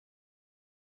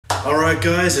Alright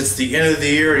guys, it's the end of the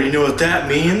year and you know what that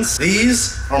means?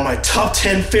 These are my top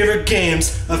 10 favorite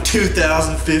games of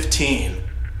 2015.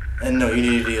 And no,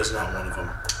 Unity is not one of them.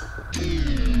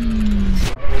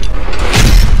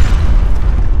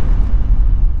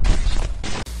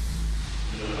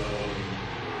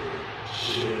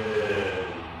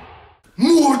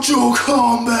 Mortal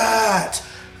Kombat!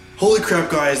 Holy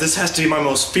crap guys, this has to be my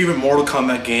most favorite Mortal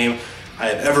Kombat game I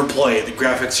have ever played. The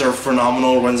graphics are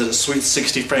phenomenal, runs at a sweet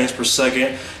 60 frames per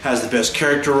second, has the best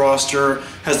character roster,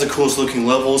 has the coolest looking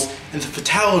levels, and the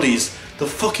fatalities, the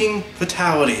fucking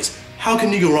fatalities. How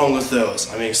can you go wrong with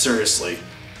those? I mean, seriously.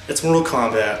 It's Mortal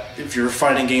Kombat. If you're a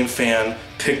fighting game fan,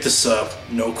 pick this up,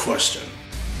 no question.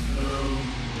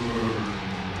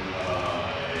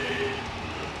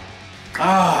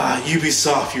 Ah,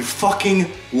 Ubisoft, you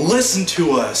fucking listen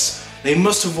to us! They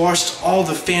must have watched all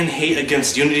the fan hate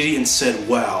against Unity and said,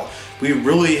 wow, we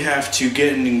really have to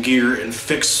get in gear and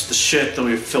fix the shit that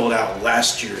we filled out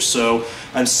last year. So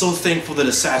I'm so thankful that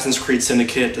Assassin's Creed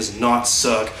Syndicate does not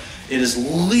suck. It is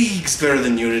leagues better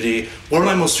than Unity. One of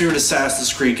my most favorite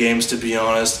Assassin's Creed games, to be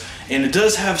honest. And it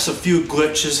does have some few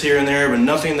glitches here and there, but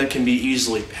nothing that can be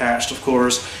easily patched, of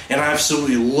course. And I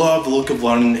absolutely love the look of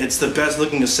London. It's the best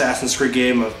looking Assassin's Creed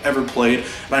game I've ever played.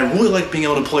 And I really like being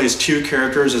able to play as two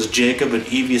characters, as Jacob and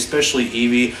Evie, especially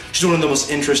Evie. She's one of the most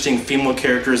interesting female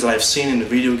characters that I've seen in a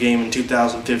video game in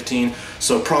 2015.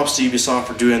 So props to Ubisoft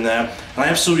for doing that. And I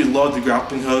absolutely love the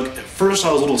grappling hook. At first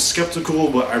I was a little skeptical,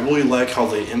 but I really like how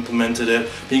they implemented it.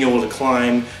 Being able to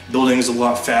climb buildings a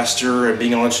lot faster and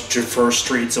being able to traverse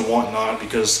streets and whatnot,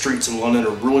 because streets in London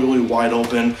are really wide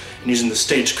open, and using the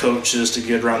stagecoaches to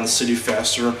get around the city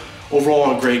faster.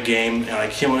 Overall, a great game, and I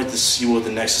can't wait to see what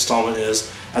the next installment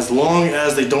is, as long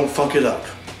as they don't fuck it up.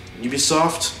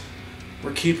 Ubisoft,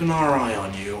 we're keeping our eye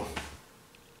on you.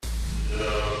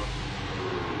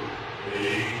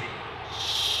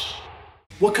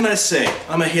 What can I say?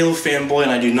 I'm a Halo fanboy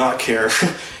and I do not care.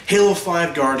 Halo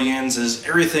 5 Guardians is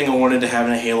everything I wanted to have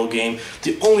in a Halo game.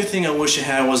 The only thing I wish it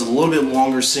had was a little bit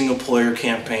longer single player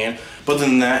campaign, but other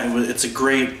than that, it's a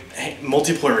great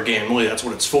multiplayer game. Really, that's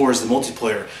what it's for, is the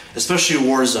multiplayer. Especially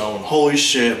Warzone. Holy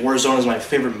shit, Warzone is my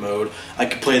favorite mode. I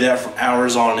could play that for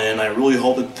hours on end. I really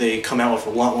hope that they come out with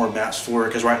a lot more maps for it,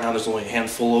 because right now there's only a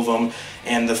handful of them.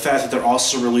 And the fact that they're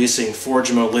also releasing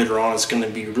Forge mode later on is going to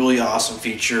be a really awesome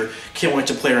feature. Can't wait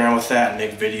to play around with that and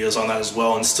make videos on that as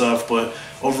well and stuff. But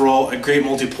overall, a great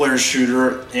multiplayer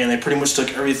shooter, and they pretty much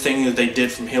took everything that they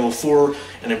did from Halo 4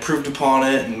 and improved upon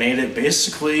it and made it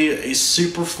basically a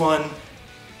super fun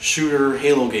shooter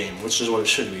Halo game, which is what it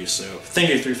should be. So thank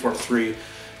you 343.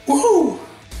 Woohoo!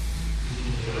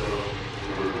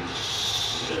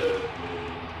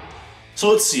 So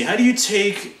let's see, how do you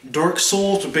take Dark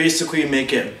Souls to basically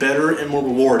make it better and more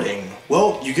rewarding?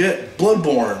 Well, you get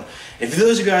Bloodborne. And for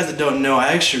those of you guys that don't know, I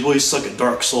actually really suck at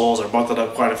Dark Souls. I brought that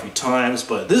up quite a few times,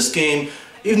 but this game,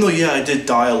 even though yeah, I did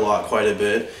die a lot quite a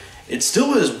bit, it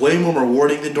still is way more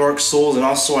rewarding than Dark Souls, and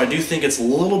also I do think it's a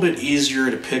little bit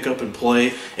easier to pick up and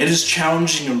play. It is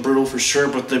challenging and brutal for sure,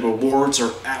 but the rewards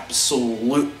are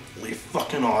absolutely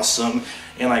fucking awesome,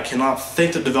 and I cannot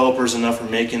thank the developers enough for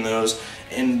making those.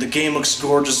 And the game looks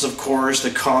gorgeous, of course.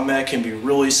 The combat can be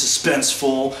really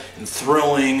suspenseful and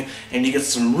thrilling, and you get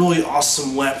some really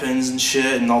awesome weapons and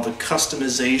shit, and all the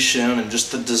customization and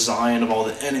just the design of all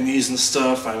the enemies and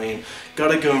stuff. I mean,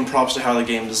 gotta go and props to how the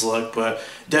game does look, but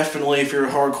definitely if you're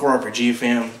a hardcore RPG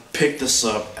fan, pick this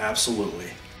up,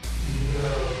 absolutely.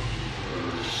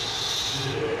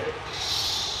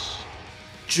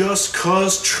 Just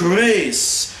Cause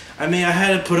Trace. I mean, I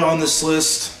had to put it on this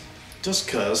list just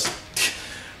cause.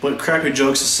 But crappy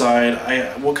jokes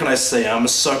aside, what can I say? I'm a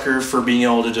sucker for being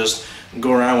able to just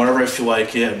go around whenever I feel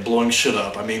like it and blowing shit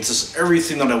up. I mean, it's just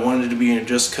everything that I wanted to be in a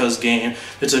Just Cause game.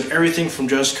 It took everything from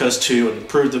Just Cause 2 and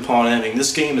improved upon it. I mean,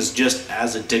 this game is just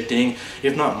as addicting,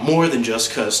 if not more than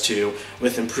Just Cause 2,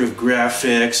 with improved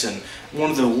graphics and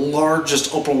one of the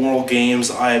largest open world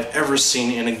games I have ever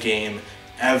seen in a game.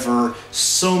 Ever.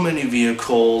 So many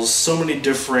vehicles, so many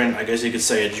different, I guess you could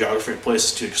say, geographic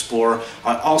places to explore.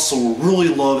 I also really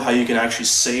love how you can actually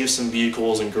save some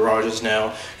vehicles in garages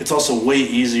now. It's also way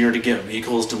easier to get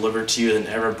vehicles delivered to you than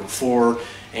ever before.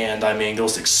 And I mean,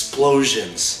 those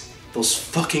explosions, those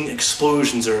fucking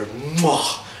explosions are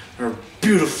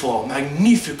beautiful,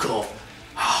 magnifical.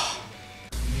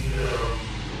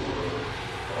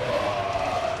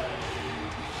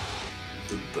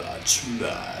 The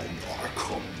Batman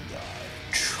Arkham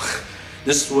Knight.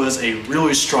 This was a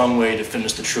really strong way to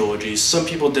finish the trilogy. Some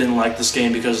people didn't like this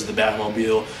game because of the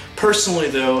Batmobile. Personally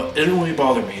though, it didn't really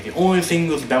bother me. The only thing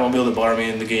with the Batmobile that bothered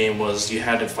me in the game was you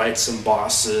had to fight some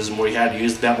bosses and where you had to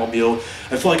use the Batmobile.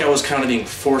 I feel like I was kind of being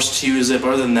forced to use it, but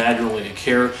other than that, I didn't really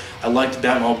care. I liked the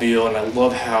Batmobile, and I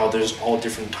love how there's all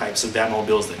different types of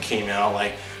Batmobiles that came out,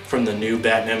 like from the new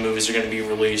Batman movies are going to be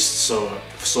released, so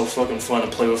fucking fun to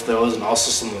play with those, and also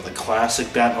some of the classic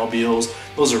Batmobiles.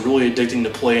 Those are really addicting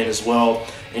to play in as well,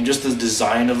 and just the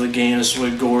design of the game is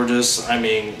really gorgeous. I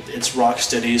mean, it's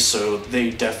Rocksteady, so they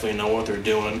definitely know what they're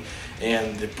doing,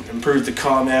 and they improved the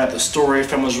combat. The story I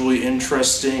found was really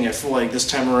interesting. I feel like this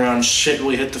time around shit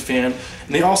really hit the fan,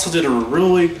 and they also did a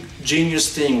really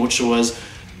genius thing, which was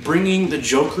bringing the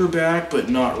Joker back, but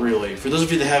not really. For those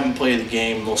of you that haven't played the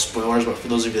game, no spoilers, but for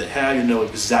those of you that have, you know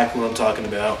exactly what I'm talking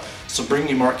about. So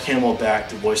bringing Mark Hamill back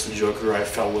to voice the Joker, I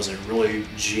felt was a really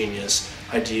genius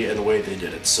idea in the way they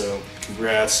did it. So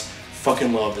congrats,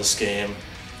 fucking love this game.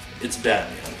 It's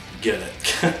Batman, get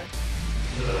it.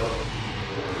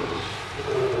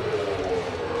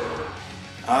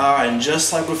 And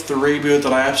just like with the reboot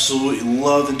that I absolutely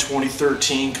loved in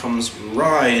 2013 comes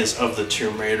Rise of the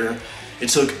Tomb Raider. It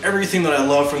took everything that I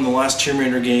loved from the last Tomb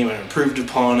Raider game and improved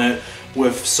upon it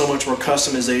with so much more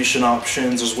customization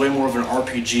options. There's way more of an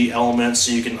RPG element,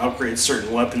 so you can upgrade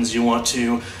certain weapons you want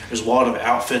to. There's a lot of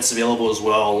outfits available as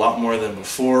well, a lot more than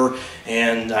before.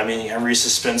 And I mean, every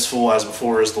suspenseful as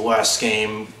before as the last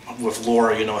game with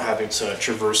Laura, you know, having to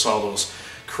traverse all those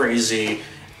crazy...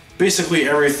 Basically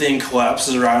everything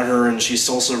collapses around her and she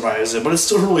still survives it, but it's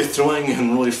still really thrilling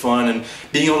and really fun, and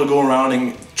being able to go around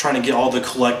and trying to get all the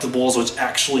collectibles, which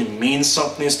actually means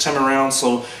something this time around,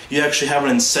 so you actually have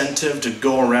an incentive to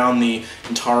go around the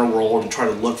entire world and try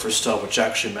to look for stuff which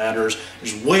actually matters.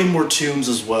 There's way more tombs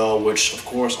as well, which of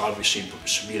course obviously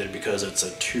should be there because it's a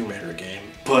Tomb Raider game,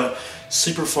 but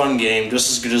super fun game,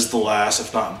 just as good as the last,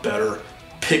 if not better.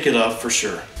 Pick it up for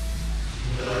sure.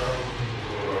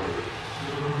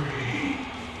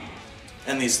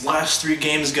 And these last 3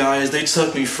 games, guys, they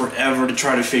took me forever to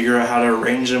try to figure out how to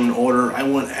arrange them in order. I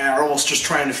went hours just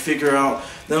trying to figure out,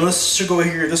 then this should go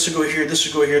here, this should go here, this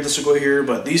should go here, this should go here.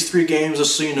 But these 3 games,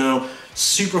 just so you know,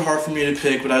 super hard for me to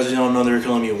pick, but as you all know, there can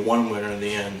only be one winner in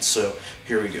the end. So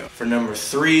here we go. For number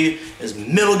 3 is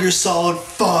Metal Gear Solid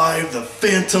 5, The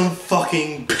Phantom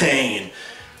fucking Pain.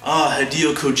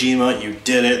 Hideo Kojima, you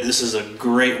did it. This is a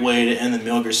great way to end the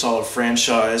Metal Gear Solid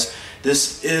franchise.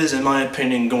 This is, in my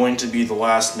opinion, going to be the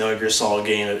last Metal Gear Solid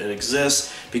game that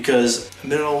exists, because a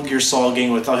Metal Gear Solid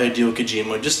game without Hideo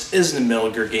Kojima just isn't a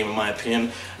Metal Gear game in my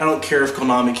opinion. I don't care if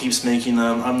Konami keeps making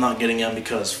them, I'm not getting them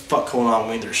because fuck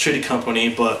Konami, they're a shitty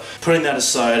company, but putting that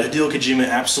aside, Hideo Kojima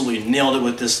absolutely nailed it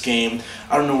with this game.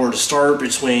 I don't know where to start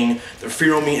between the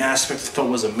free-roaming aspect I felt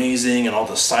was amazing and all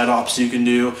the side ops you can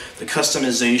do. The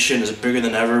customization is bigger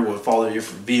than ever with all the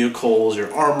different vehicles,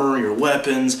 your armor, your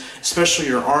weapons, especially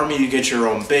your army. You get your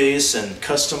own base and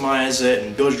customize it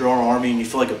and build your own army and you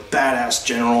feel like a badass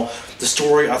general. The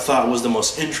story I thought was the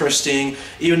most interesting.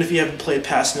 Even if you haven't played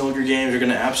past Metal Gear games, you're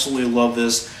going to absolutely love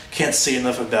this. Can't say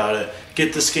enough about it.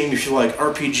 Get this game if you like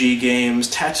RPG games,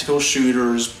 tactical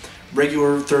shooters,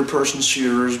 regular third-person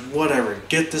shooters, whatever.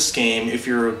 Get this game if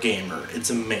you're a gamer. It's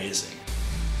amazing.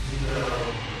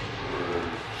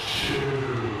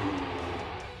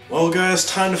 Well guys,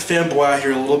 time to fanboy out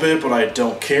here a little bit, but I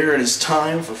don't care. It is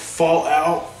time for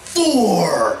Fallout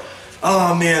 4!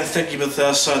 Oh man, thank you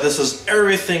Bethesda. This is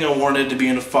everything I wanted to be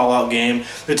in a Fallout game.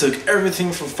 They took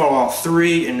everything from Fallout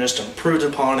 3 and just improved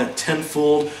upon it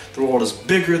tenfold. The world is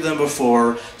bigger than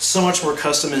before, so much more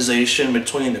customization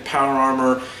between the power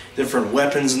armor, different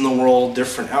weapons in the world,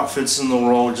 different outfits in the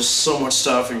world, just so much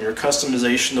stuff, and your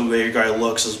customization, the way your guy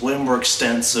looks, is way more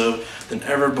extensive than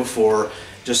ever before.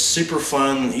 Just super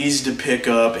fun, easy to pick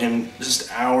up, and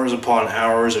just hours upon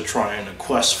hours of trying to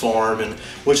quest farm, and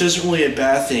which isn't really a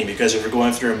bad thing, because if you're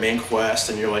going through a main quest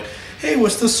and you're like, hey,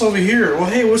 what's this over here? Well,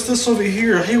 hey, what's this over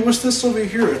here? Hey, what's this over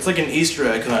here? It's like an Easter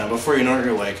egg kind of. Before you know it,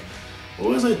 you're like, what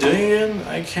was I doing again?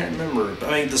 I can't remember.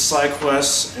 But I mean, the side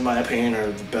quests, in my opinion,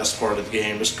 are the best part of the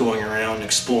game. Just going around,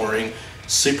 exploring,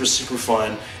 super, super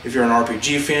fun. If you're an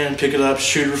RPG fan, pick it up.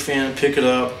 Shooter fan, pick it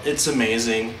up. It's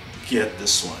amazing. Get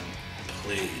this one,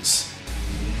 please.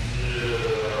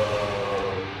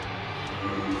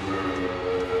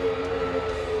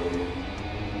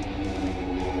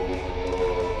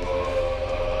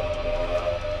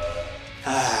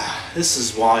 This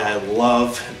is why I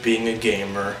love being a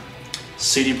gamer.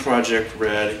 CD Projekt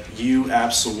Red, you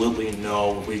absolutely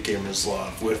know what we gamers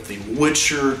love with The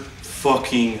Witcher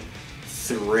fucking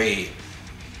 3.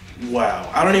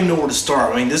 Wow, I don't even know where to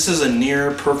start. I mean, this is a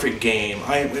near perfect game.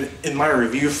 In my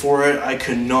review for it, I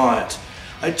could not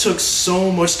I took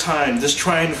so much time just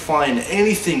trying to find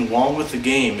anything wrong with the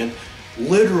game, and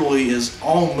literally is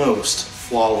almost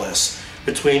flawless.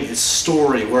 Between its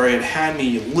story, where it had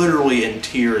me literally in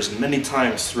tears many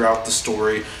times throughout the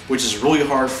story, which is really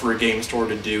hard for a game store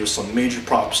to do, so major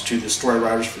props to the story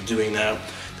writers for doing that.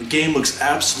 The game looks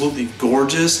absolutely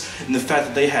gorgeous, and the fact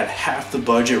that they had half the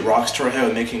budget Rockstar had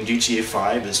with making GTA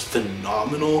 5 is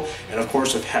phenomenal, and of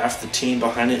course with half the team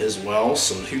behind it as well,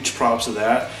 so huge props to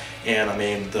that. And I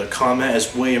mean, the combat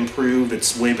is way improved,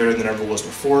 it's way better than it ever was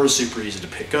before, super easy to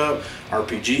pick up.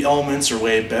 RPG elements are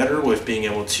way better with being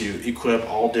able to equip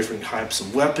all different types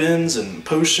of weapons and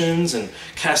potions, and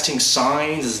casting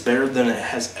signs is better than it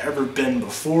has ever been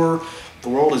before. The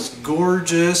world is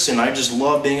gorgeous, and I just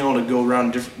love being able to go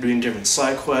around doing different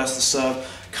side quests and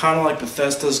stuff, kind of like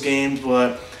Bethesda's games,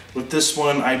 but with this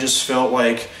one I just felt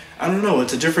like, I don't know,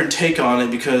 it's a different take on it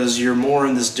because you're more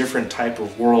in this different type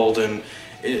of world, and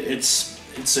it's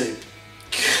a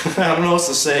I don't know what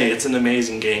to say. It's an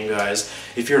amazing game, guys.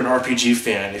 If you're an RPG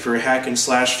fan, if you're a hack and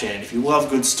slash fan, if you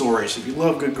love good stories, if you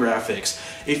love good graphics,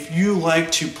 if you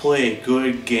like to play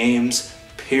good games,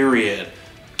 period,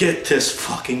 get this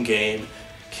fucking game.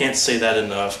 Can't say that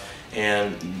enough.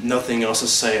 And nothing else to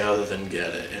say other than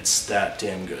get it. It's that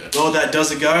damn good. Well, that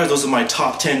does it, guys. Those are my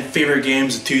top 10 favorite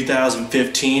games of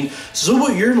 2015. So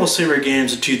what are your most favorite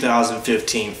games of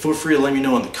 2015? Feel free to let me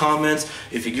know in the comments.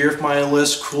 If you agree with my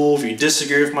list, cool. If you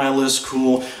disagree with my list,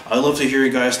 cool. I'd love to hear your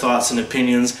guys' thoughts and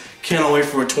opinions. Can't wait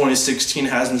for what 2016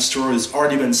 has in store. There's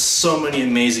already been so many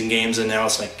amazing games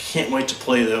announced, and I can't wait to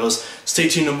play those. Stay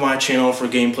tuned to my channel for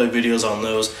gameplay videos on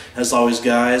those. As always,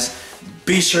 guys,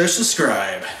 be sure to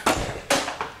subscribe.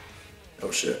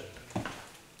 Oh shit.